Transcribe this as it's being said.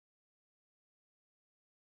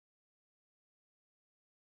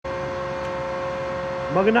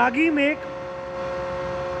Magnaghi make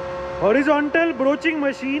horizontal broaching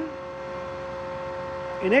machine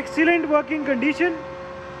in excellent working condition.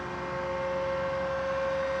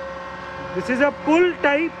 This is a pull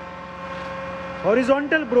type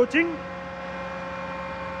horizontal broaching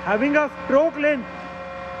having a stroke length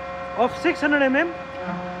of 600 mm.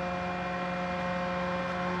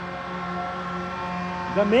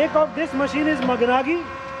 The make of this machine is Magnaghi.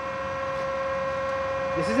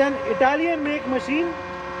 This is an Italian make machine.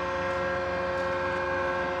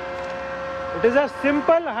 It is a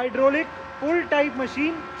simple hydraulic pull type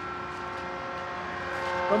machine,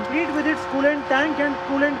 complete with its coolant tank and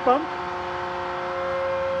coolant pump.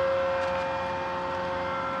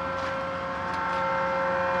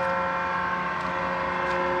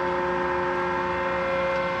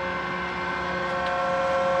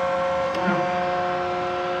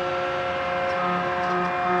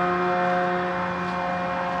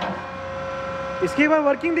 इसकी एक बार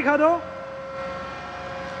working दिखा दो,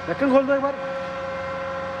 ढक्कन खोल दो एक बार।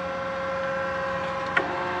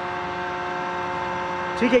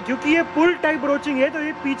 ठीक है, क्योंकि ये पुल टाइप ब्रोचिंग है तो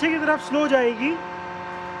ये पीछे की तरफ स्लो जाएगी।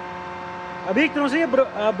 अभी एक तरह से ये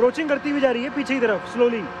ब्रोचिंग करती हुई जा रही है पीछे की तरफ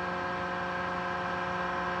स्लोली।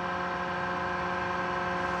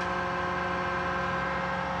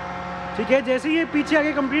 ठीक है, जैसे ये पीछे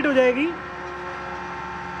आगे कंप्लीट हो जाएगी,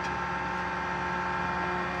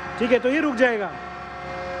 ठीक है, तो ये रुक जाएगा।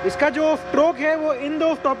 इसका जो स्ट्रोक है वो इन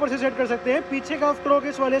दो स्टॉपर से सेट कर सकते हैं। पीछे का स्ट्रोक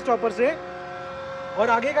इस वाले स्टॉपर से और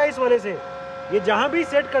आगे का इस वाले से। ये जहां भी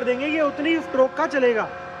सेट कर देंगे ये उतनी स्ट्रोक का चलेगा।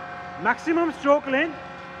 मैक्सिमम स्ट्रोक लेंथ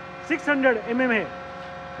 600 mm है।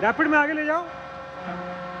 रैपिड में आगे ले जाओ।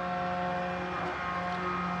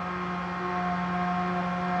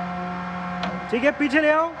 ठीक है, पीछे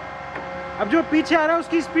ले आओ। अब जो पीछे आ रहा है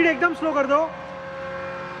उसकी स्पीड एकदम स्लो कर दो।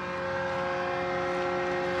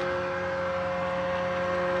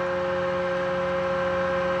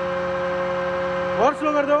 और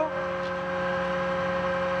स्लो कर दो,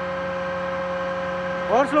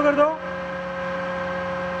 और स्लो कर दो,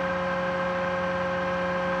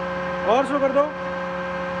 और स्लो कर दो।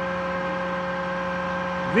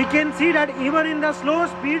 We can see that even in the slow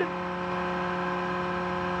speed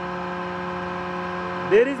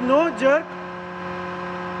there is no jerk.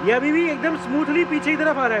 ये अभी भी एकदम स्मूथली पीछे की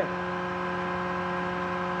तरफ आ रहा है।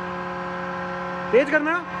 तेज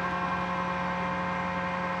करना।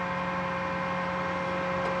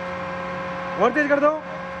 और तेज कर दो।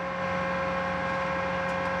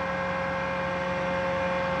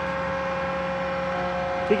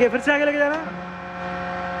 ठीक है, फिर से आगे लेके जाना।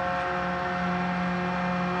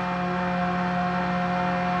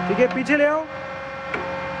 ठीक है, पीछे ले आओ।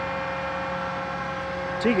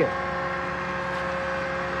 ठीक है,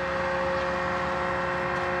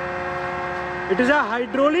 it is a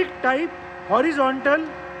hydraulic type horizontal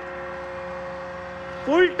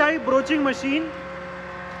pull type broaching machine.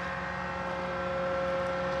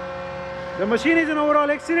 The machine is in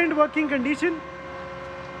overall excellent working condition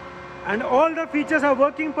and all the features are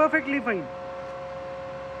working perfectly fine.